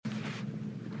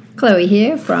Chloe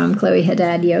here from Chloe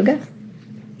Haddad Yoga,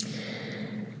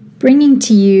 bringing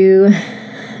to you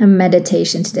a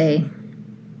meditation today.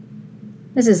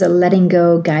 This is a letting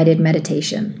go guided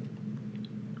meditation.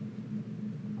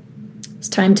 It's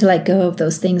time to let go of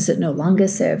those things that no longer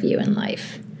serve you in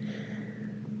life.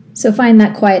 So find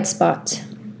that quiet spot.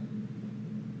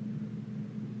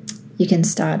 You can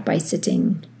start by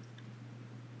sitting,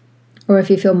 or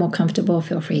if you feel more comfortable,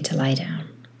 feel free to lie down.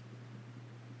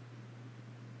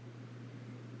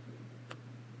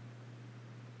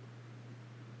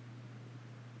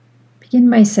 Begin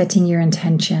by setting your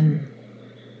intention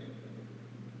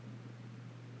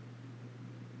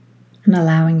and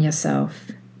allowing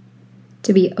yourself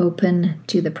to be open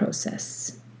to the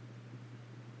process.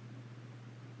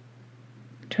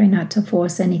 Try not to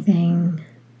force anything,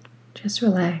 just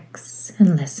relax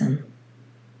and listen.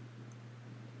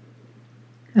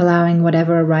 Allowing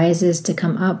whatever arises to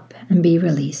come up and be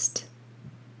released.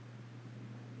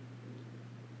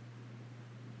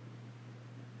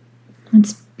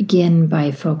 Let's begin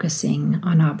by focusing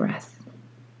on our breath.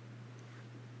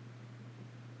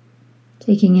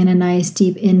 Taking in a nice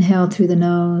deep inhale through the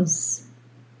nose.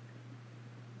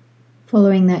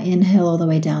 Following that inhale all the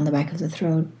way down the back of the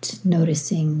throat,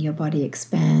 noticing your body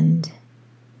expand.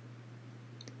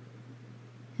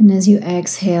 And as you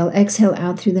exhale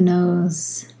out through the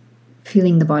nose,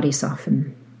 feeling the body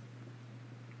soften.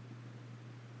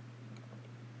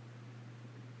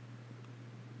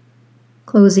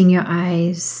 Closing your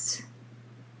eyes,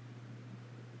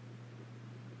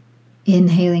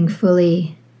 inhaling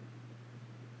fully,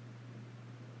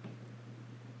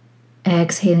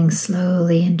 exhaling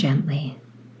slowly and gently,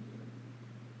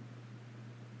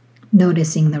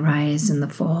 noticing the rise and the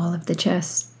fall of the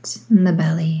chest and the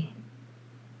belly,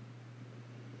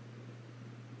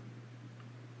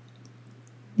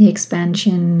 the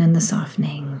expansion and the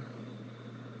softening.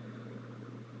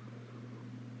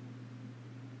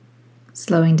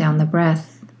 Slowing down the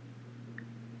breath,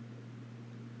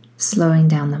 slowing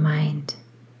down the mind,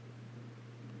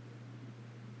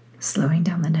 slowing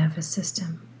down the nervous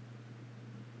system.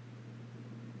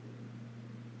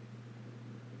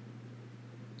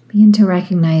 Begin to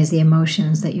recognize the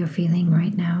emotions that you're feeling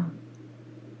right now.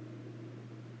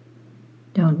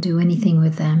 Don't do anything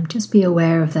with them, just be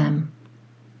aware of them.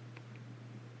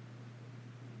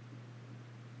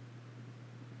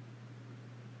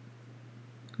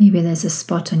 Maybe there's a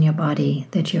spot on your body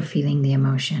that you're feeling the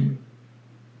emotion.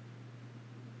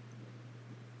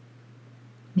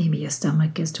 Maybe your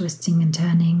stomach is twisting and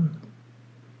turning.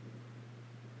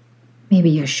 Maybe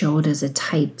your shoulders are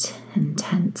tight and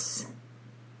tense.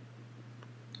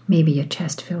 Maybe your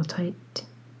chest feels tight.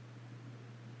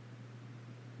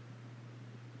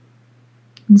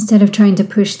 Instead of trying to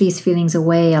push these feelings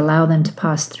away, allow them to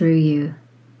pass through you.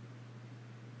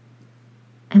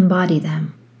 Embody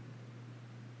them.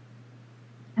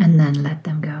 And then let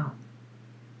them go.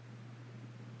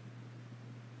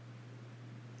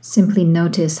 Simply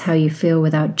notice how you feel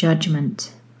without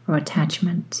judgment or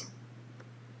attachment.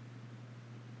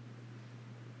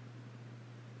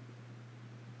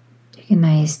 Take a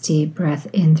nice deep breath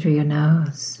in through your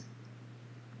nose.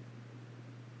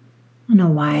 And a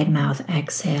wide mouth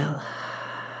exhale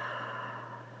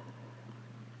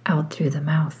out through the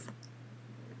mouth.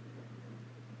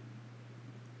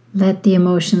 Let the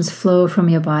emotions flow from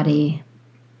your body.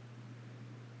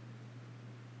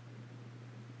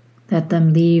 Let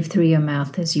them leave through your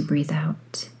mouth as you breathe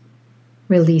out,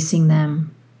 releasing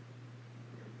them,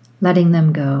 letting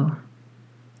them go,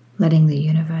 letting the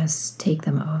universe take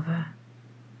them over.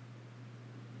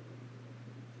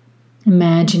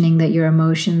 Imagining that your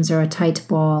emotions are a tight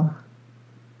ball,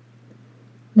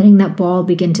 letting that ball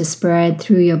begin to spread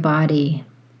through your body.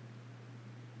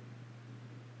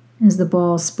 As the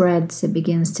ball spreads, it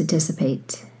begins to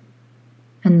dissipate,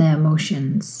 and the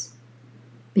emotions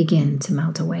begin to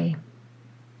melt away.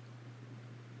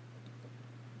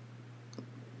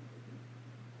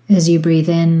 As you breathe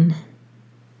in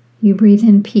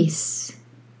peace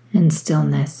and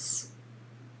stillness.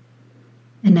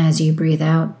 And as you breathe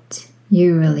out,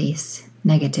 you release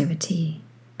negativity,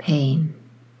 pain,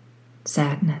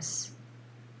 sadness.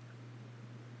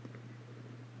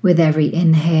 With every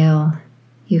inhale,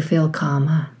 you feel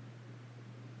calmer.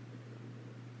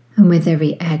 And with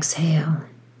every exhale,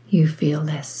 you feel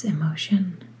less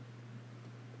emotion.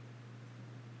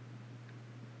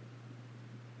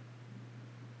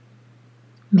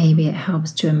 Maybe it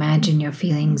helps to imagine your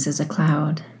feelings as a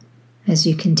cloud. As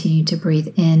you continue to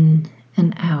breathe in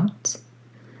and out,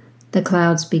 the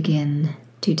clouds begin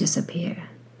to disappear.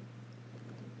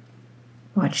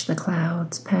 Watch the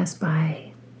clouds pass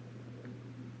by.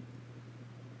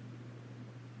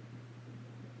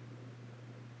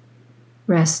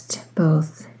 rest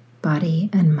both body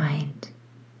and mind.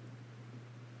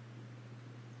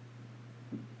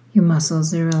 Your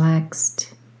muscles are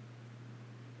relaxed.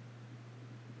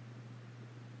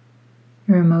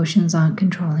 Your emotions aren't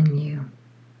controlling you.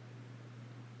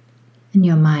 And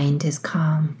your mind is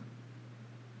calm.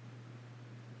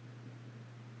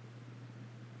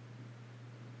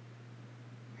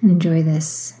 Enjoy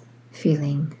this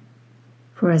feeling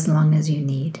for as long as you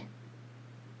need.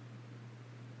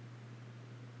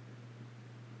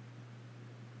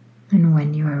 And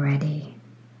when you are ready,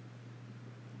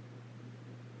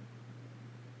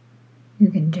 you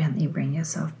can gently bring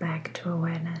yourself back to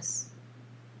awareness.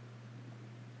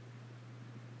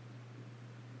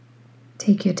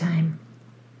 Take your time.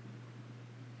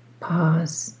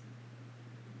 Pause.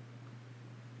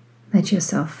 Let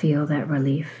yourself feel that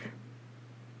relief.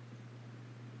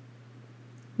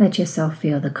 Let yourself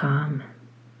feel the calm.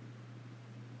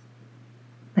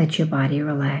 Let your body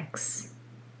relax.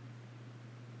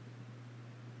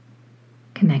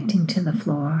 Connecting to the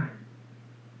floor,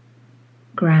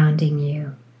 grounding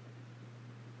you.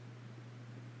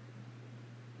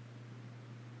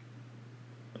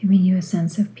 Giving you a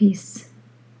sense of peace,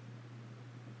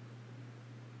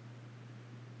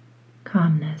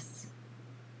 calmness,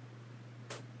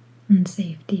 and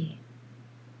safety.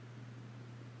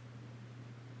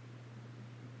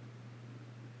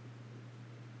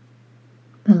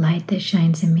 The light that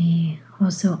shines in me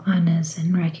also honors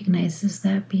and recognizes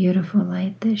that beautiful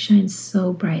light that shines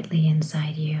so brightly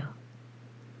inside you.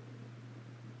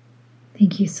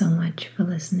 Thank you so much for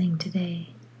listening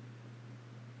today.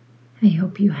 I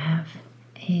hope you have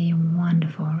a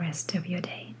wonderful rest of your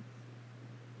day.